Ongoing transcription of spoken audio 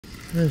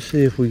Let's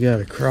see if we got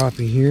a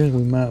crappie here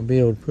we might be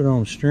able to put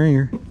on a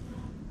stringer.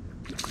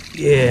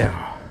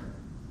 Yeah,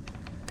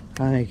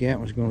 I think that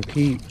one's going to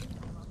keep.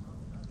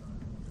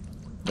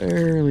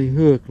 Barely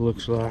hooked,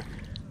 looks like.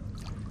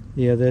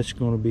 Yeah, that's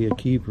going to be a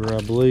keeper,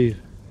 I believe.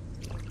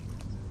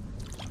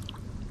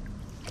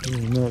 Get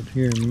him up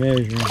here and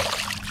measuring.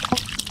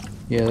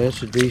 Yeah,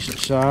 that's a decent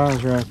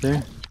size right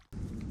there.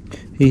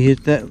 He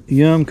hit that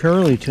yum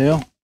curly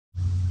tail.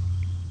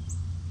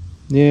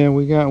 Yeah,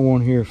 we got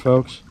one here,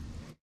 folks.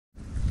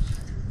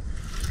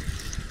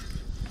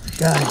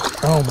 God,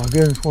 oh my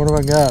goodness, what have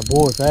I got?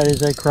 Boy, if that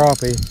is a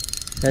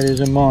crappie, that is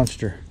a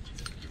monster.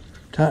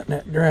 Tighten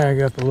that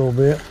drag up a little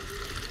bit.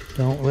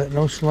 Don't let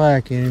no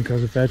slack in,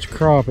 because if that's a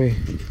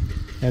crappie,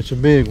 that's a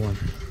big one.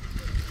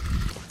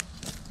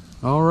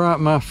 All right,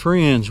 my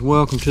friends,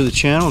 welcome to the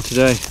channel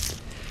today.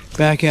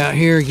 Back out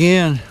here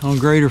again on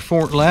Greater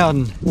Fort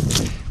Loudon.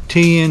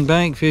 TN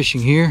bank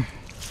fishing here.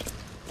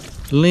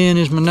 Lynn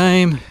is my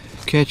name.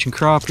 Catching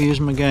crappie is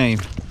my game.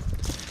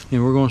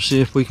 And we're going to see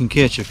if we can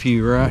catch a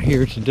few right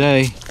here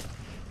today.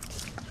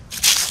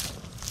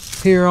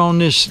 Here on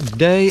this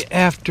day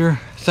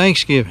after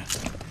Thanksgiving.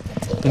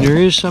 And there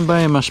is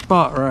somebody in my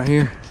spot right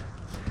here.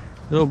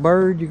 Little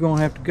bird, you're going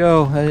to have to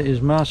go. That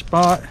is my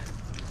spot.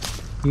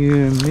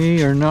 You and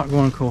me are not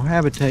going to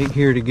cohabitate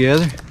here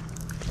together.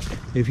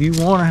 If you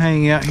want to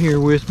hang out here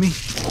with me,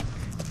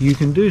 you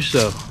can do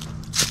so.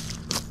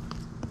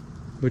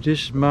 But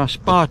this is my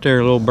spot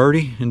there, little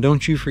birdie, and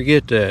don't you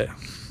forget that.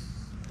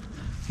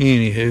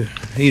 Anywho,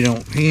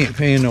 he ain't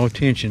paying no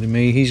attention to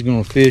me. He's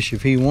gonna fish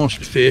if he wants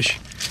to fish.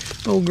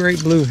 Oh,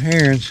 great blue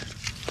herons.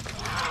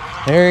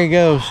 There he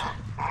goes.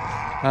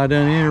 I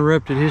done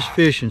interrupted his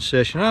fishing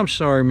session. I'm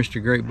sorry,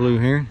 Mr. Great Blue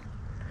Heron.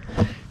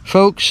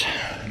 Folks,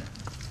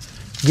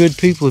 good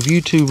people of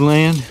YouTube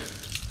land,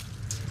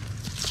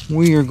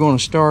 we are going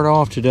to start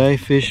off today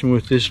fishing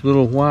with this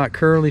little white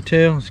curly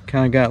tail. It's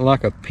kind of got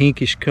like a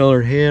pinkish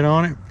colored head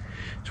on it.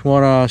 It's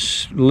what I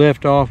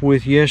left off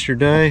with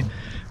yesterday.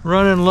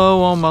 Running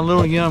low on my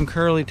little yum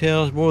curly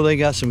tails. Boy, they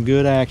got some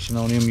good action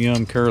on them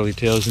yum curly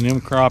tails, and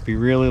them crappie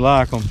really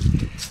like them.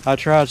 I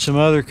tried some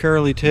other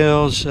curly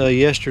tails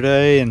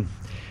yesterday, and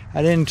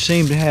I didn't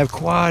seem to have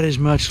quite as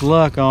much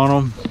luck on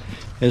them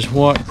as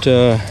what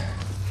I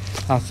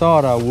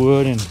thought I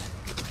would, and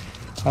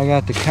I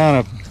got to kind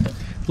of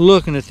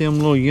looking at them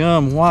little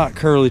yum white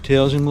curly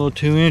tails, them little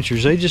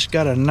 2-inchers. They just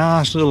got a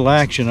nice little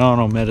action on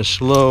them at a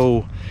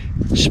slow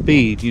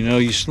speed. You know,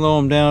 you slow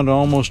them down to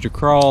almost a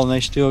crawl and they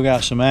still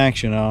got some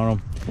action on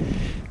them,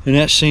 and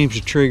that seems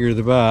to trigger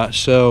the bite.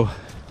 So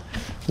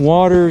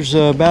water's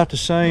about the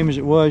same as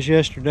it was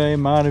yesterday.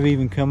 Might have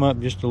even come up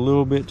just a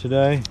little bit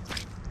today.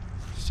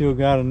 Still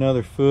got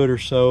another foot or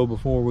so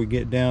before we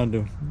get down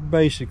to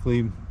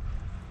basically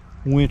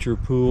winter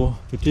pool.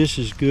 But this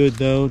is good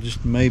though,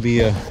 just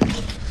maybe a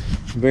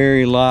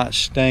very light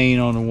stain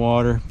on the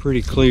water.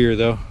 Pretty clear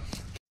though.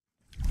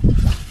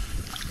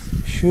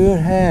 Should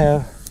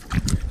have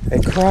a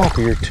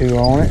crappie or two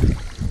on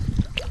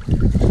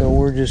it. So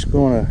we're just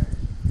gonna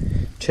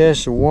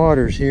test the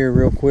waters here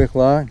real quick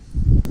like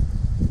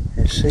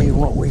and see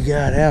what we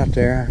got out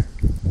there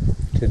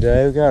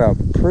today. We got a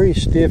pretty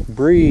stiff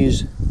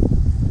breeze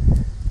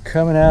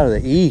coming out of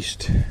the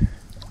east,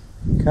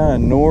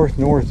 kind of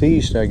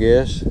northeast, I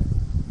guess.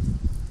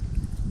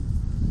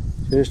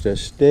 Just a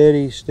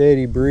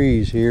steady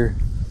breeze here.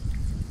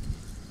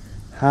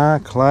 High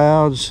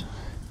clouds.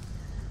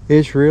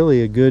 It's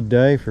really a good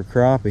day for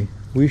crappie.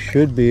 We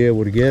should be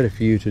able to get a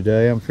few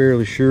today. I'm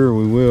fairly sure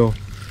we will.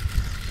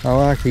 I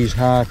like these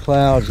high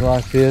clouds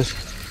like this.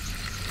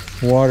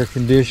 Water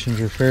conditions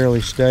are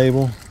fairly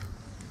stable.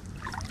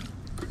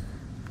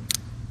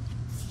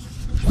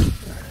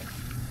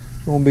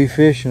 Gonna be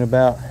fishing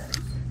about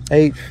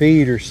 8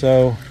 feet or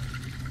so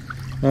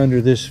under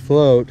this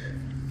float.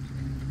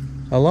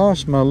 I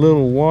lost my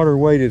little water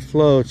weighted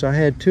floats. I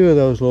had 2 of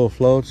those little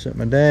floats that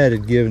my dad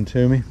had given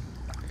to me.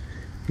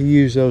 He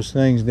used those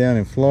things down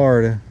in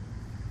Florida.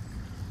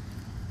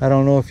 I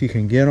don't know if you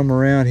can get them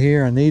around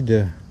here. I need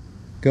to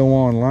go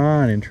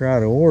online and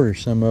try to order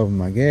some of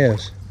them, I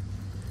guess.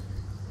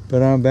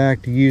 But I'm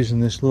back to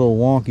using this little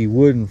wonky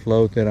wooden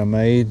float that I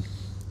made.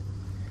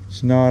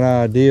 It's not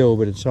ideal,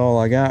 but it's all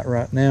I got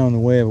right now in the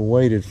way of a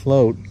weighted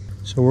float.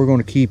 So we're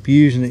going to keep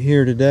using it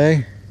here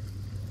today.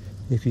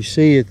 If you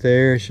see it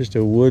there, it's just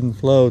a wooden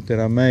float that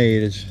I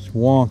made. It's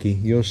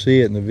wonky. You'll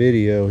see it in the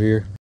video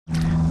here.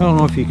 I don't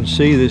know if you can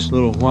see this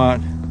little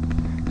white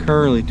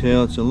curly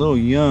tail. It's a little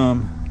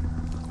yum,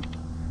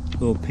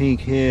 little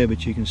pink head,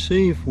 but you can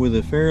see with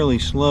a fairly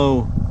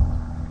slow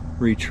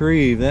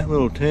retrieve, that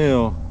little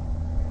tail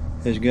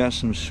has got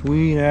some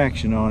sweet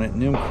action on it,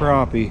 and them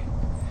crappie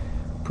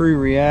pretty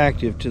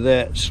reactive to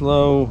that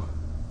slow.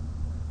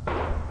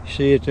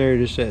 See it there,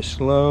 just that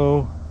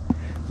slow.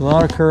 A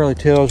lot of curly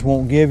tails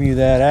won't give you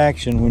that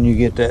action when you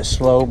get that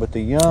slow, but the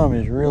yum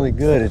is really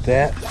good at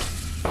that,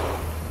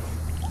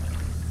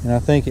 and I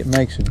think it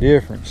makes a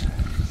difference.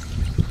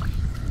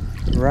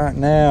 Right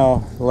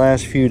now, the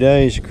last few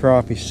days, the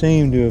crappie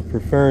seem to have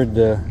preferred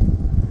the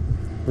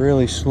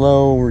really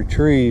slow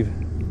retrieve.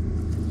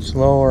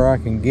 Slower I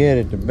can get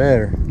it, the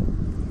better.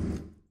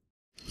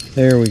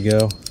 There we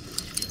go.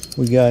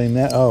 We got him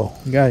that. Oh,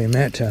 we got him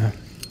that time.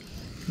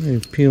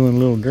 He's peeling a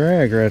little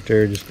drag right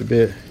there just a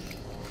bit.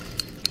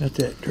 Got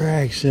that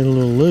drag set a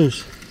little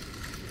loose.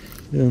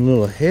 Doing a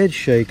little head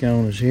shake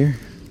on us here.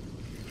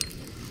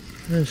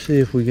 Let's see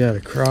if we got a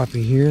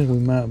crappie here we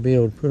might be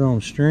able to put on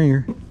a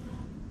stringer.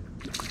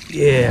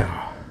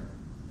 Yeah.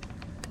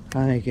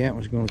 I think that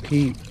one's going to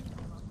keep.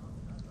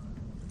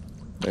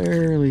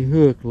 Barely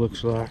hooked,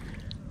 looks like.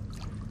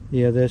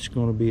 Yeah, that's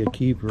going to be a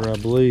keeper, I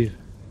believe.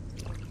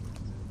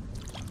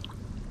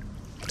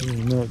 Get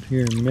him up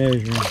here and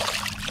measuring.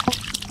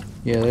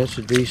 Yeah, that's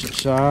a decent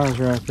size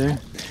right there.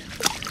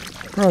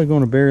 Probably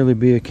going to barely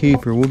be a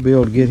keeper. We'll be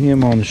able to get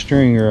him on the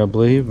stringer, I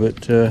believe,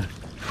 but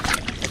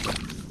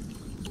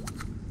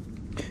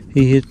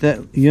he hit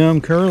that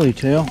yum curly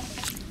tail.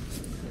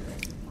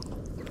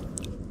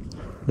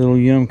 Little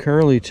yum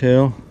curly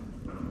tail.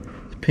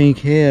 Pink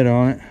head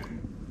on it.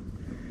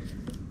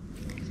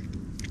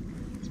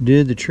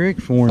 Did the trick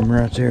for him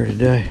right there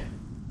today.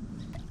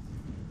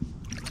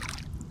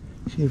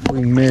 See if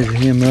we can measure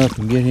him up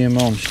and get him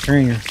on the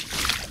stringer.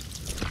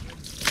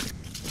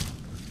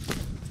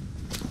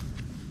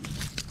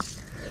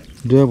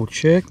 Double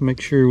check, make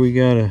sure we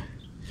got a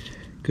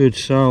good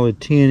solid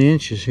 10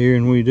 inches here,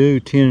 and we do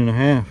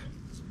 10.5.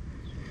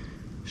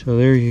 So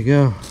there you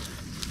go.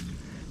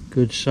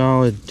 Good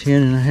solid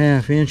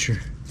 10.5 incher.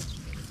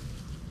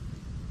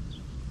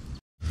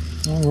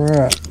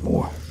 Alright,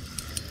 boy.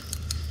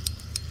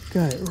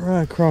 Got it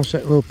right across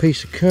that little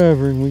piece of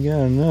cover, and we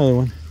got another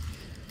one.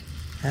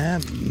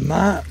 That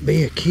might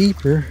be a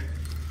keeper.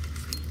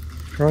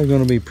 Probably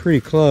going to be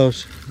pretty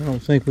close. I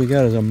don't think we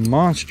got as a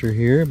monster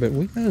here, but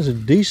we got as a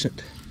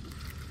decent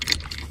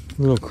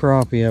little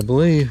crappie, I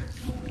believe.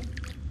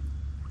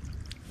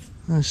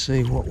 Let's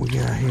see what we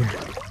got here.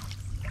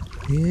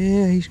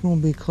 Yeah, he's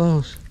going to be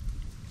close.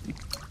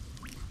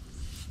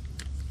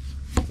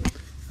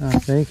 I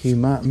think he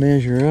might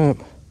measure up.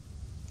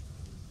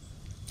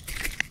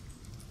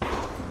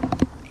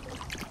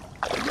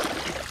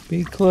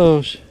 Be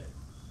close.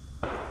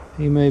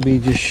 He may be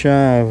just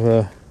shy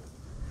of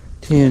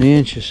 10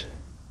 inches.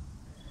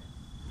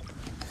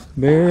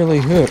 Barely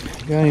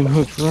hooked. Got him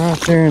hooked right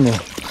there in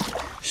the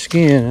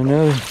skin.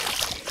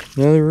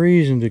 Another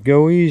reason to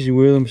go easy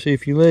with them. See,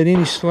 if you let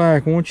any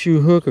slack, once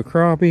you hook a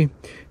crappie,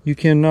 you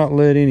cannot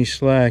let any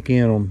slack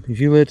in them. If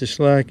you let the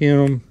slack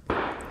in them,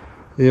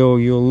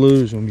 you'll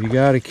lose them. You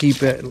got to keep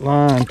that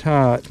line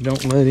tight.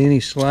 Don't let any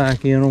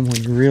slack in them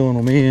when you're reeling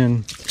them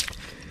in.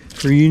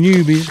 For you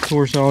newbies, of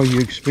course, all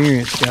you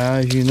experienced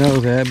guys, you know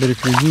that. But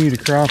if you're new to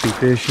crappie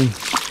fishing,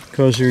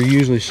 because they're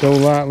usually so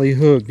lightly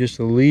hooked, just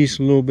the least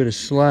little bit of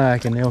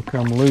slack and they'll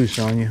come loose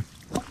on you.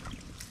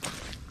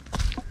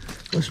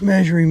 Let's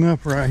measure him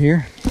up right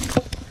here.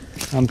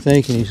 I'm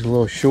thinking he's a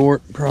little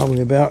short,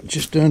 probably about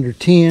just under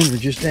 10 or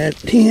just at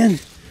 10.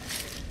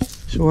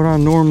 So what I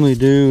normally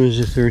do is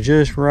if they're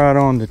just right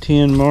on the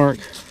 10 mark,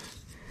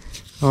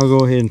 I'll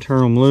go ahead and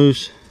turn them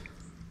loose.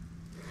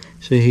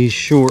 See, he's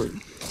short.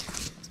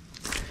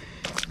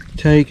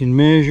 Take and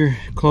measure,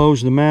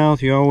 close the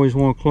mouth. You always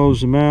want to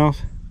close the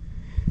mouth.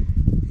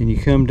 And you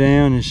come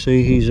down and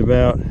see he's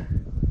about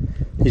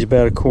a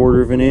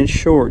 1/4 of an inch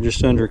short,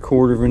 just under a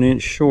 1/4 of an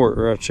inch short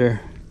right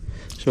there.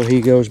 So he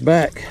goes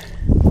back.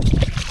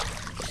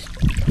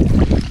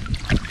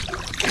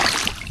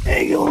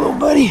 There you go, little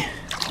buddy.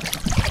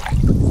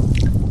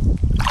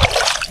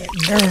 That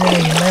dirt out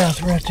of your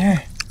mouth right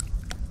there.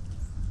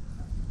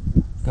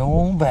 Go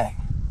on back.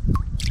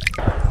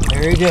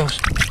 There he goes.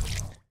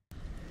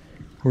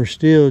 We're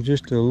still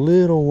just a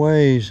little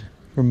ways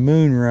from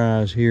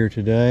moonrise here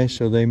today,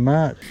 so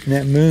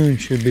that moon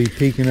should be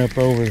peeking up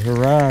over the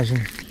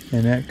horizon,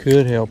 and that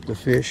could help the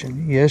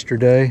fishing.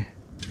 Yesterday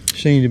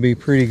seemed to be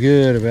pretty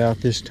good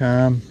about this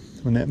time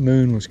when that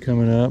moon was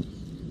coming up,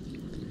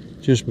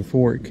 just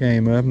before it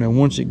came up. Now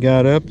once it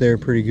got up there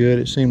pretty good,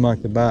 it seemed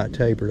like the bite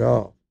tapered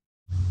off.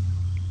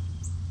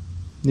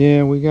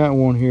 Yeah, we got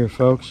one here,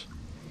 folks.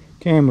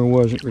 Camera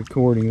wasn't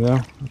recording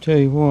though. I'll tell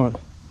you what,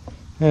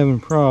 having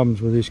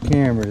problems with this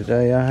camera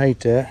today. I hate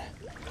that.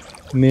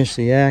 Miss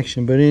the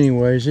action, but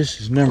anyways,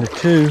 this is number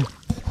 2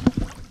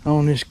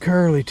 on this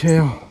curly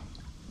tail.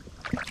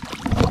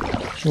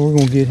 So we're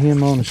gonna get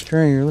him on a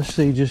stringer. Let's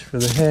see, just for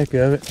the heck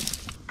of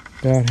it,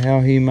 about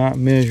how he might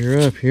measure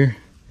up here.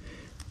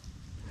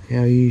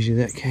 How easy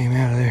that came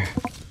out of there.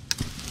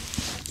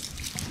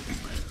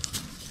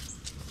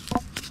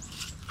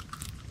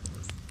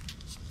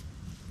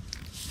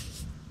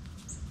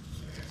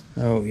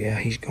 Oh yeah,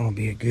 he's gonna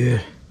be a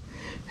good.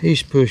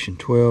 He's pushing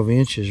 12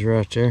 inches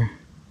right there.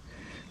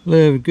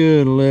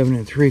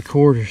 11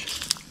 3/4.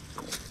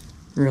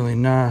 Really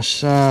nice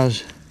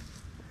size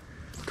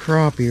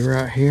crappie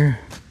right here.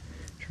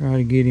 Try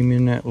to get him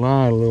in that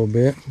light a little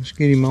bit. Let's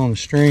get him on the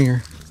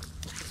stringer.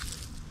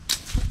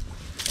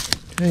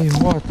 Tell you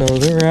what though,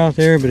 they're out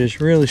there, but it's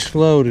really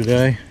slow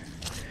today.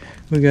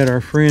 We got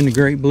our friend the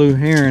great blue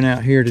heron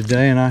out here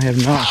today, and I have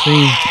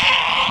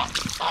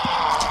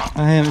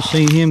I haven't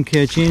seen him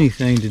catch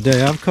anything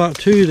today. I've caught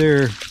 2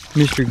 there,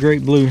 Mr.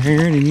 Great Blue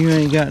Heron, and you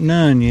ain't got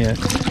none yet.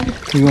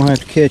 You're gonna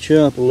have to catch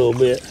up a little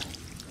bit.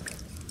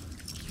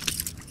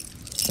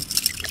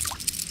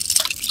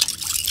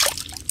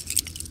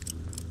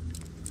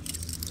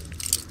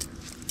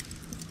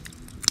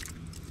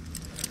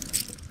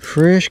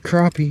 Fresh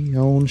crappie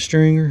on the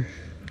stringer.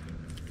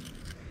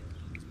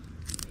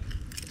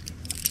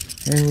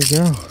 There we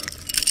go.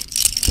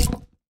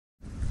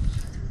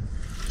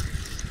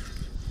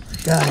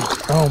 Got it.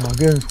 Oh my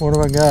goodness, what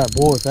have I got?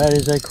 Boy, if that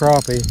is a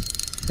crappie,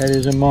 that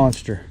is a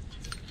monster.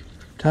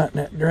 Tighten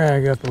that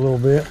drag up a little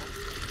bit.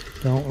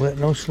 Don't let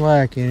no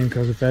slack in,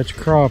 because if that's a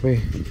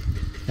crappie,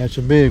 that's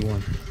a big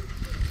one.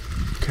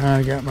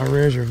 Kind of got my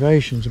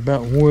reservations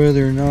about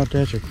whether or not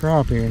that's a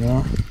crappie or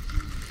not.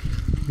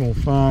 We'll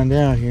find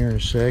out here in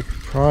a sec.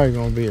 Probably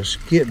gonna be a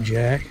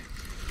skipjack.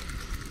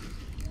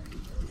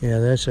 Yeah,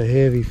 that's a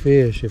heavy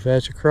fish. If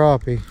that's a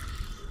crappie,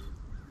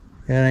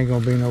 that ain't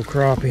gonna be no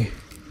crappie.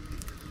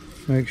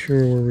 Make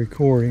sure we're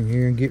recording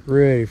here and get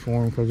ready for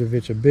him, because if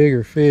it's a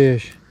bigger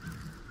fish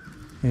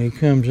and he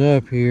comes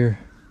up here,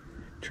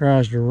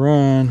 tries to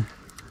run,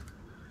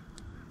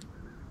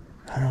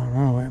 I don't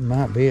know, that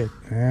might be it.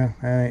 Yeah,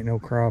 that ain't no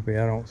crappie,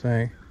 I don't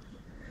think.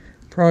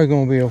 Probably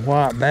gonna be a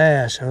white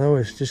bass, although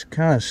it's just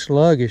kind of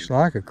sluggish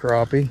like a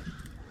crappie.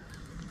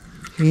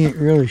 He ain't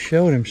really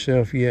showed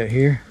himself yet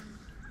here.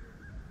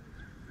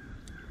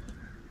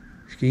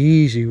 It's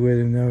easy with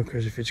him though,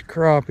 because if it's a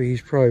crappie,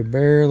 he's probably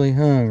barely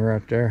hung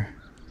right there.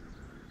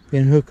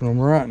 Been hooking them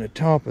right in the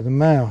top of the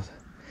mouth.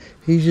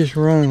 He's just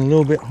running a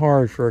little bit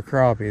hard for a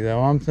crappie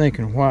though. I'm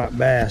thinking white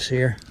bass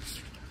here.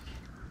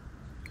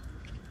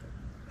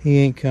 He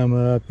ain't come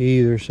up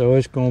either, so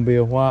it's gonna be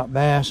a white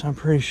bass, I'm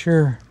pretty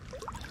sure.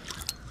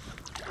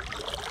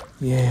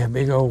 Yeah,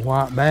 big old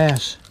white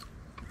bass.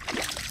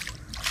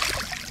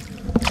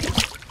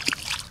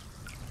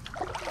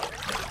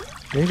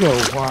 Big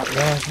old white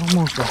bass,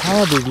 almost a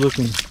hybrid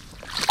looking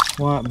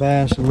white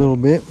bass a little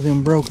bit with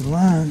them broken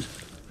lines.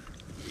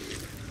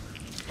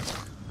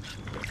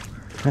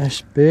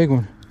 That's a big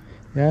one.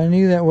 Yeah, I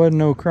knew that wasn't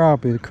no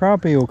crappie. The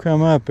crappie will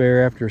come up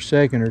there after a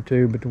second or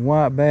two, but the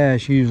white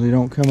bass usually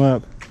don't come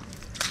up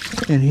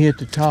and hit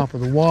the top of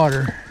the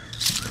water.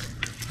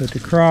 But the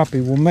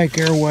crappie will make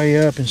their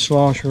way up and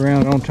slosh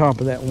around on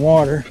top of that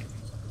water.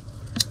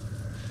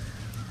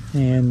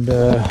 And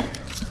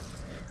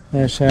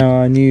that's how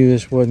I knew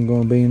this wasn't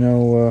going to be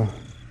no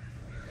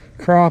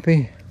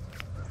crappie.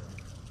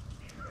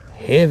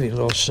 Heavy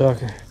little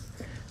sucker.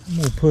 I'm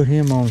going to put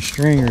him on a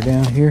stringer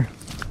down here.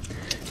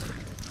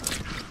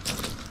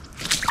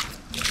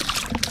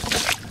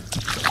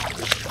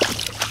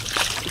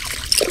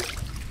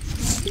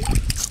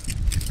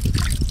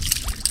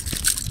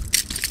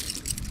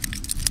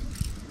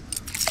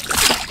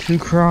 Two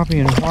crappie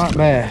and a white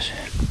bass.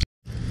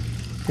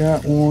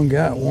 Got one.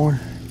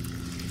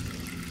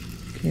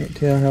 Can't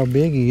tell how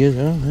big he is.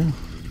 Oh, well,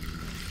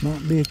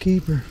 might be a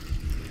keeper.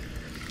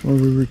 Are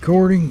we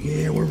recording?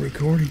 Yeah, we're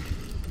recording.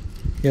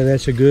 Yeah,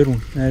 that's a good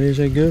one. That is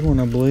a good one,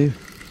 I believe.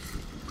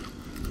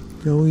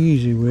 Go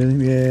easy with him.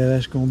 Yeah,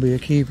 that's going to be a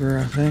keeper,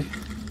 I think.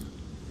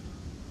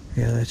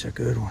 Yeah, that's a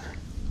good one.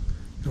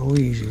 Go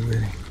easy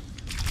with him.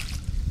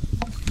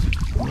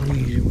 Go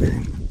easy with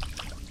him.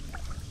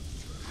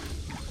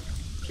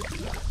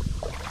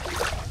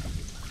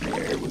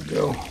 There we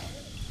go.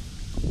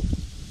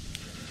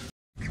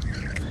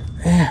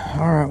 Yeah,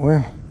 alright,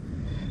 well,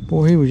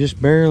 boy, he was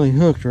just barely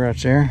hooked right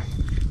there.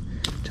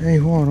 Tell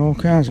you what, all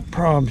kinds of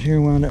problems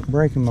here. Wound up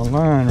breaking my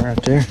line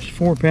right there. This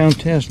 4-pound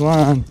test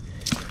line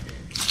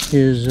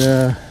is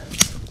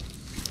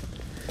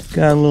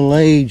got a little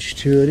age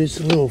to it. It's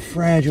a little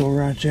fragile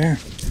right there.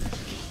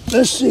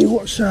 Let's see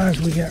what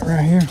size we got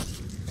right here.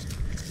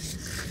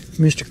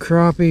 Mr.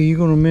 Crappie, you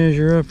gonna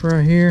measure up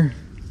right here?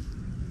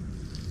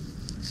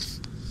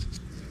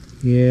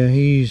 Yeah,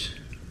 he's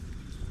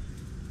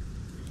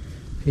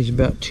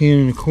about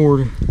 10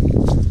 1/4.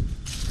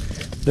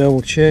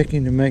 Double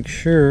checking to make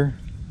sure.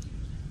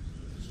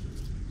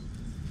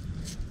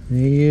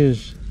 He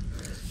is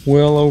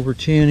well over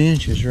 10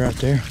 inches right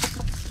there.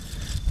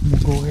 I'm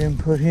gonna go ahead and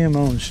put him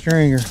on the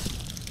stringer.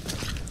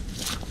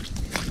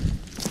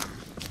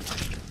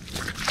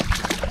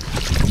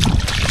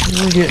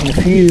 We're getting a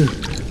few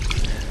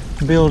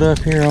build up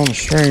here on the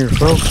stringer,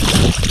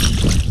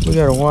 folks. We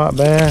got a white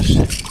bass,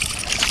 a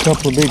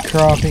couple of big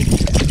crappie.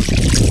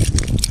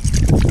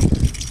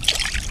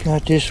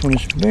 Got this one,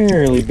 it's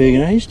barely big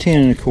enough. He's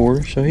 10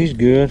 1/4, so he's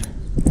good.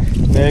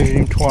 Measured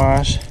him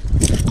twice,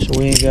 so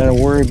we ain't got to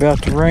worry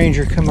about the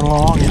ranger coming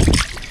along and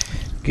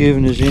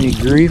giving us any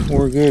grief.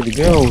 We're good to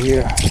go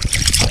here.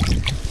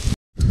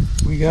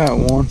 We got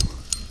one.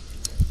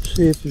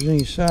 See if there's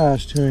any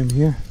size to him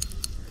here.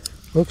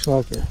 Looks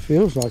like it,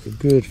 feels like a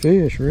good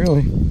fish,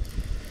 really.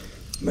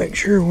 Make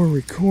sure we're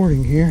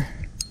recording here.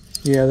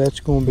 Yeah,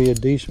 that's going to be a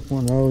decent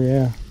one. Oh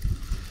yeah,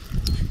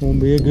 it's going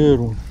to be a good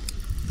one.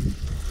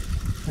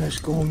 That's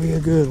going to be a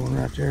good one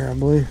right there, I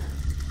believe.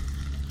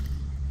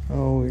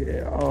 Oh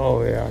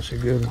yeah, it's a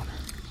good one.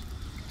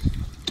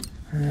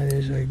 That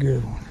is a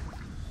good one.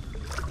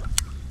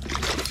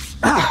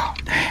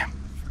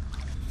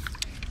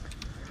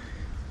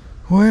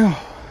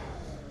 Well,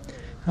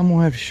 I'm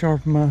gonna have to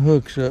sharpen my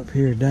hooks up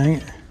here, dang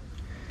it.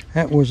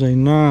 That was a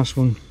nice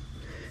one.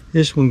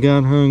 This one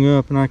got hung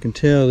up, and I can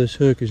tell this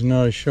hook is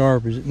not as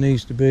sharp as it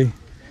needs to be.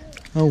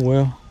 Oh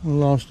well, we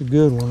lost a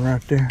good one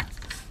right there.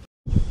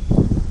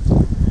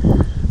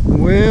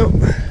 Well,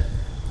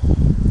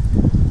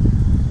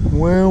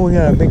 we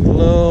got a big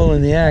lull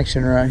in the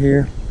action right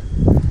here.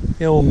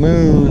 The old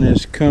moon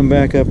has come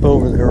back up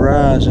over the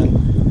horizon,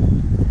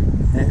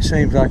 and it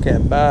seems like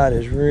that bite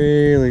has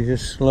really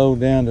just slowed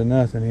down to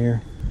nothing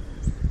here.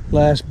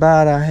 Last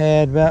bite I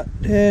had about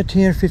 10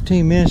 or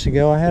 15 minutes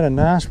ago, I had a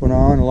nice one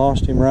on and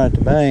lost him right at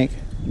the bank.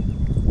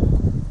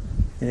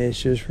 And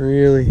it's just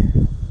really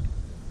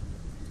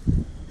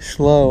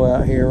slow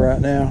out here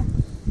right now.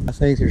 I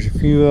think there's a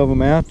few of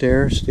them out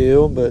there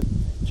still, but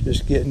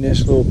just getting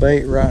this little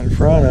bait right in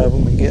front of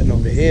them and getting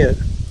them to hit.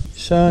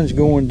 Sun's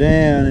going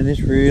down and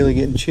it's really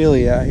getting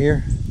chilly out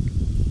here.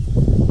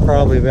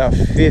 Probably about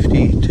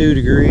 52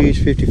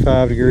 degrees,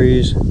 55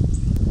 degrees.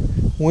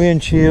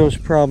 Wind chill's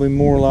probably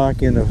more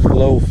like in the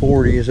low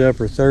 40s,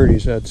 upper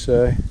 30s, I'd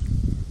say.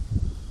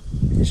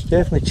 It's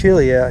definitely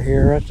chilly out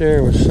here. Right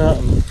there was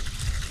something.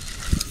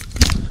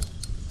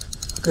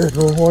 Good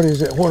Lord, what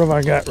is it? What have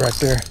I got right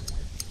there?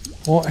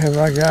 What have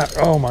I got?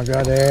 Oh my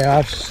God,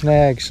 I've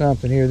snagged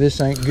something here. This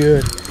ain't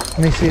good. Let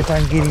me see if I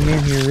can get him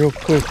in here real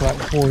quick, like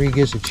before he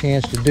gets a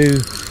chance to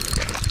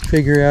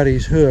figure out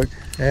he's hooked.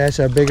 That's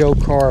a big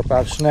old carp.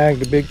 I've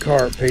snagged a big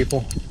carp,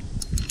 people.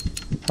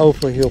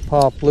 Hopefully he'll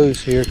pop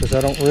loose here, because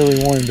I don't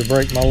really want him to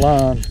break my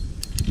line.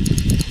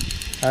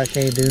 I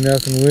can't do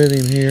nothing with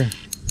him here.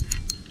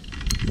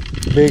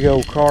 Big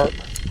old carp.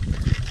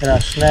 And I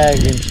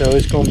snagged him, so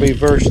it's going to be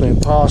virtually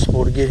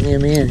impossible to get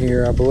him in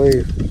here, I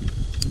believe.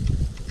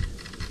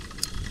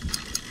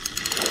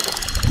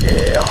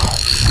 Yeah.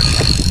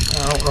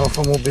 I don't know if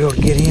I'm going to be able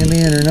to get him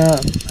in or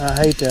not. I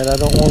hate that. I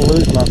don't want to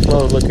lose my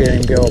float. Look at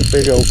him go, a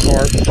big old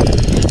carp.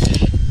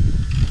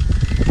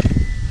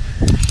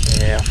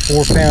 Yeah,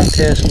 4-pound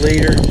test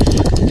leader.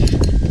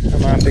 I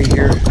might be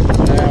here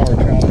an hour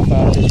trying to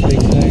fight this big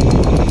thing.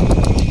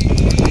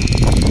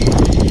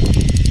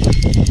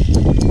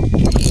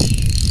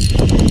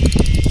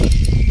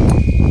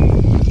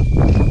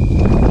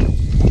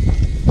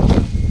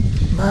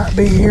 Might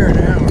be here an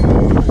hour.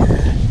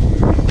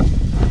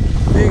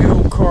 Big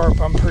old carp,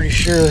 I'm pretty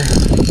sure.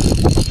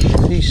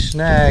 If he's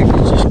snagged,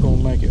 it's just going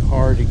to make it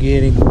hard to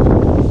get him.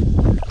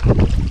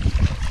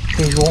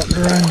 He's wanting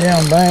to run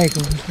down bank.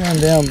 He's run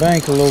down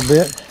bank a little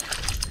bit.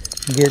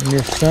 Getting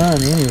this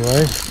sun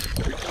anyway.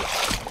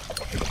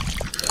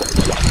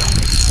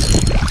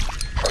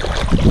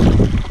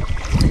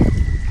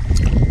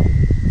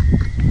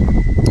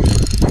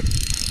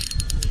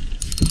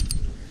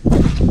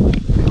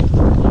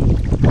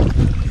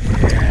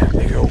 Yeah,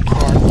 big old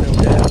carp, no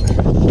doubt.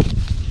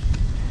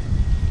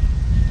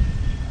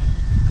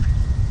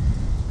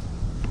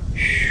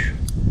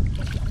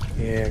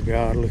 Yeah,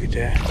 God, look at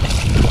that.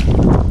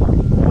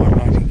 I'd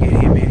like to get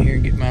him in here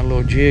and get my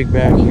little jig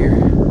back here.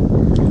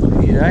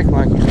 He's acting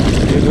like he's going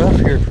to move up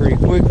here pretty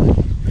quickly.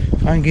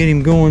 If I can get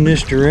him going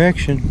this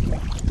direction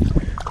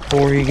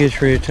before he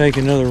gets ready to take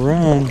another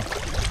run,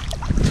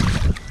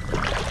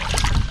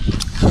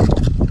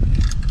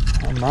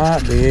 I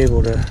might be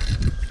able to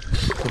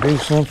do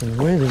something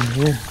with him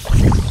here.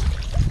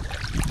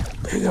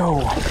 Big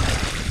old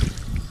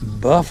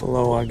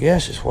buffalo, I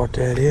guess is what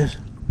that is.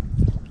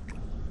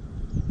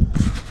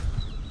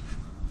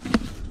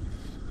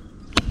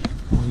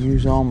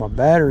 Use all my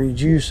battery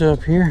juice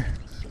up here.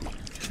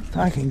 If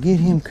I can get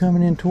him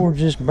coming in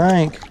towards this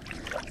bank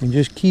and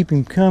just keep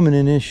him coming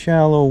in this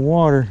shallow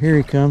water. Here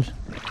he comes.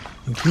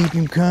 And keep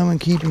him coming,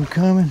 keep him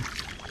coming,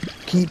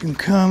 keep him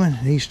coming.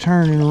 He's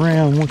turning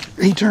around. Once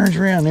he turns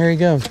around, there he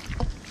goes.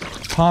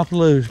 Pop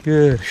loose,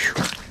 good.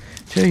 Whew.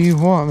 Tell you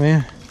what,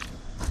 man.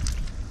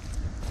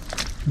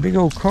 Big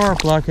old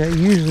carp like that,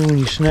 usually when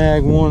you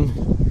snag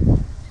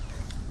one,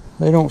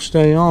 they don't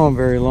stay on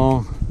very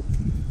long.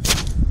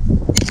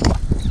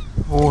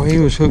 Oh, he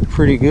was hooked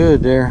pretty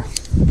good there.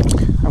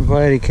 I'm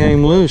glad he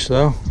came loose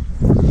though.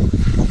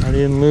 I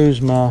didn't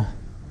lose my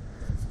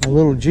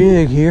little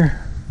jig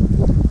here.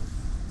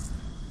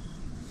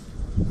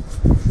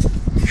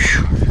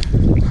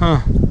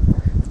 Huh.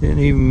 Didn't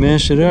even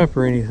mess it up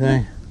or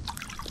anything.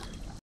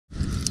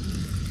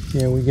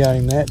 Yeah, we got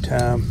him that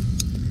time.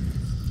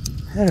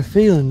 Had a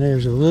feeling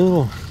there's a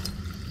little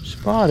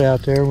spot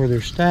out there where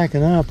they're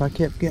stacking up. I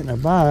kept getting a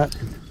bite.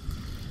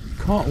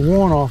 Caught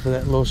one off of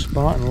that little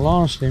spot and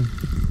lost him.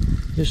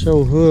 This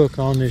old hook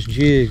on this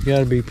jig's got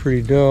to be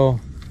pretty dull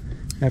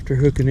after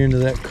hooking into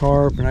that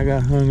carp, and I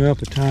got hung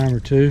up a time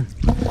or two.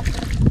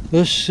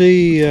 Let's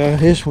see,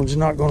 this one's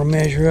not going to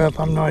measure up.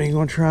 I'm not even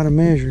going to try to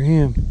measure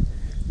him,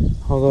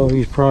 although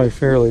he's probably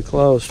fairly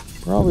close.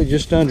 Probably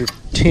just under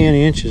 10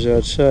 inches,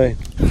 I'd say.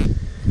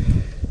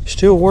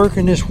 Still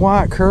working this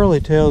white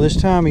curly tail.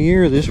 This time of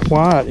year, this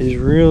white is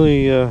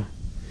really a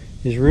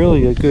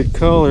good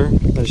color.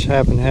 I just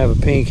happen to have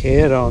a pink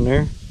head on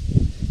there.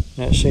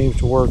 That seems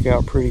to work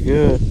out pretty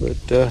good,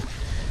 but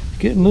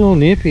Getting a little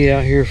nippy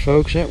out here,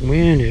 folks. That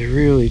wind is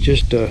really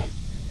just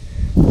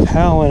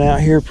howling out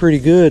here pretty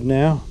good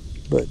now,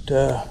 but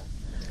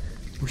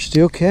we're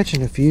still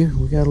catching a few.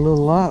 We got a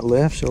little lot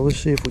left, so let's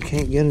see if we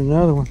can't get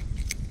another one.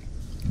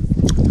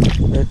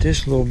 Let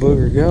this little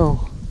booger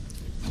go.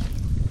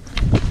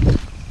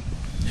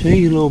 See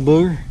you, little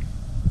booger.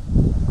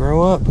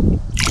 Grow up.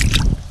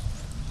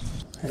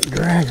 That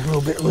drag's a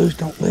little bit loose.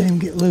 Don't let him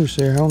get loose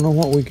there. I don't know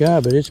what we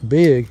got, but it's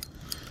big.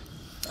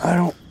 I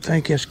don't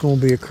think that's going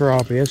to be a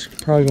crappie. That's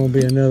probably going to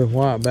be another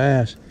white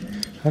bass.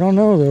 I don't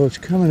know, though. It's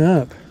coming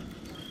up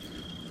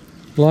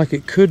like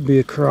it could be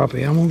a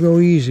crappie. I'm going to go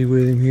easy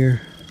with him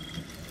here.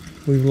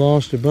 We've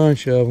lost a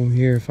bunch of them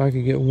here. If I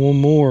could get one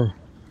more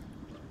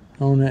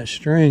on that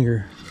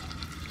stringer,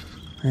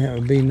 that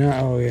would be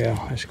nice. Oh,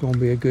 yeah. That's going to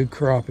be a good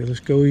crappie. Let's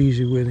go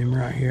easy with him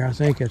right here. I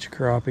think that's a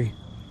crappie.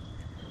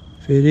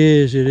 If it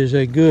is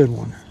a good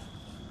one.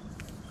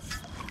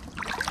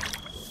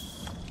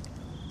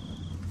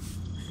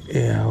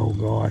 Yeah, oh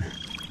God.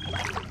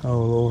 Oh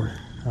Lord.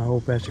 I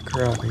hope that's a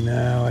crappie.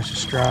 No, that's a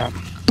stripe.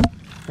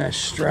 That's a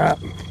stripe.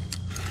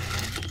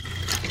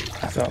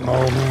 I thought,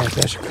 oh man, if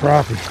that's a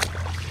crappie,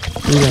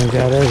 we done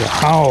got us a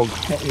hog.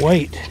 That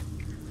weight.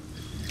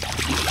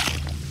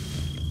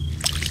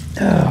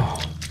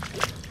 Oh,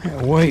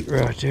 that weight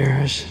right there,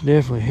 that's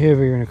definitely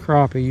heavier than a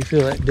crappie. You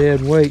feel that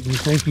dead weight and you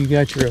think you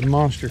got your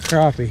monster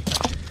crappie.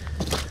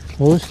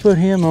 Well, let's put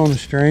him on the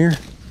stringer.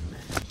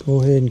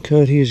 Go ahead and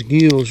cut his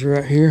gills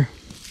right here.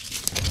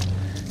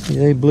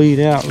 They bleed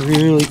out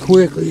really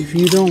quickly. If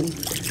you don't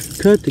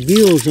cut the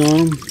gills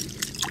on them,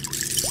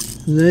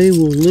 they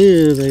will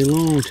live a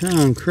long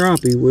time.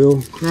 Crappie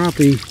will.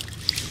 Crappie,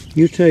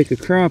 you take a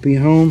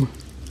crappie home,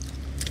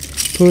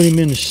 put him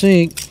in the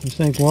sink, and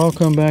think, well, I'll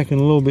come back in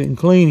a little bit and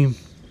clean him.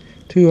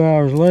 2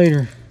 hours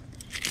later,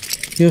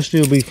 he'll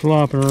still be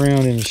flopping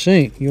around in the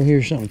sink. You'll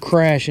hear something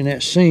crash in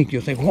that sink.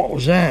 You'll think, what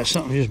was that?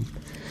 Something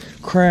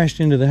just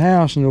crashed into the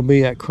house, and there'll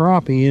be that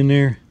crappie in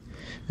there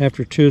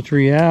after 2 or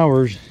 3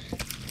 hours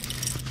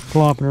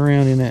flopping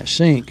around in that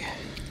sink.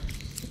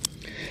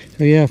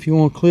 So yeah, if you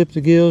want to clip the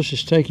gills,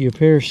 just take you a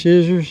pair of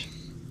scissors.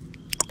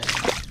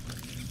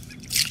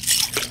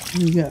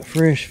 You got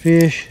fresh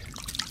fish.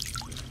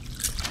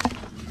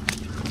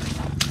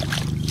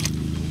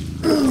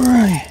 All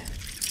right.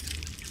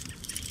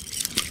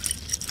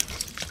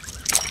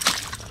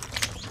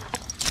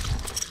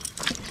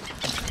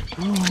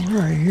 All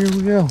right, here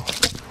we go.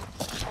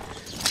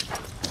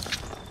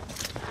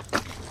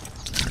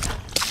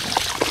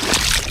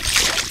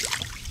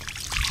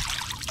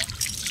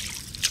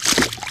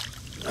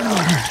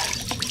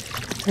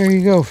 There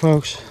you go,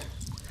 folks.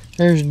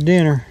 There's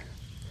dinner.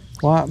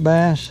 White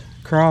bass,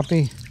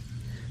 crappie.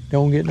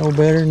 Don't get no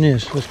better than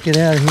this. Let's get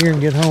out of here and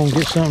get home and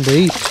get something to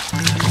eat.